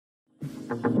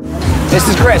This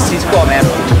is Chris. He's cool, man.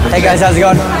 Hey guys, how's it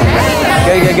going?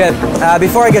 Good.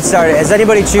 Before I get started, has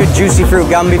anybody chewed juicy fruit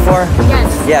gum before?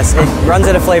 Yes. Yes, it runs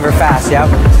out of flavor fast,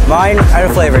 yeah? Mine, out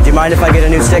of flavor. Do you mind if I get a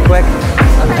new stick quick?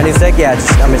 A new stick? Yeah,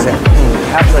 just, let me see.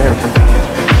 Absolutely.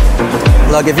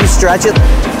 Look, if you stretch it,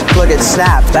 look, it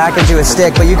snaps back into a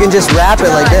stick, but you can just wrap it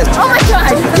like this. Oh my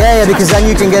God. Yeah, because then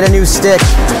you can get a new stick,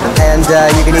 and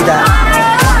you can eat that.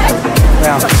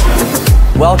 Yeah.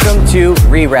 Welcome to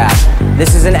Rewrapped.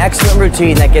 This is an excellent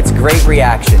routine that gets great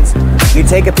reactions. You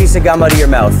take a piece of gum out of your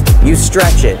mouth, you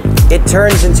stretch it, it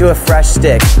turns into a fresh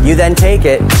stick. You then take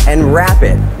it and wrap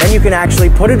it. Then you can actually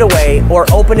put it away or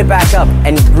open it back up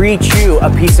and re-chew a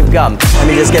piece of gum. Let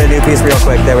me just get a new piece real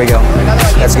quick. There we go.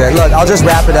 That's good. Look, I'll just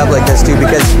wrap it up like this too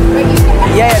because,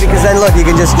 yeah, because then look, you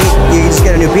can just eat, you can just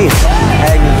get a new piece.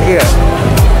 And here.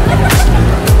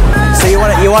 So you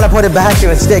want to put it back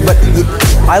to a stick, but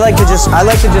I like to just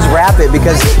wrap it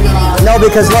because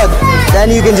look,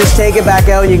 then you can just take it back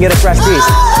out and you can get a fresh piece.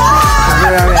 You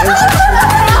know what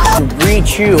I mean?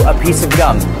 Re-chew a piece of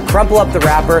gum, crumple up the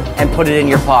wrapper and put it in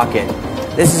your pocket.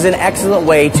 This is an excellent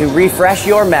way to refresh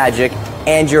your magic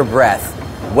and your breath.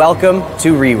 Welcome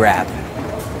to Rewrap.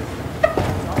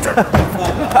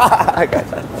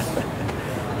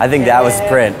 I think that was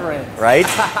print, right?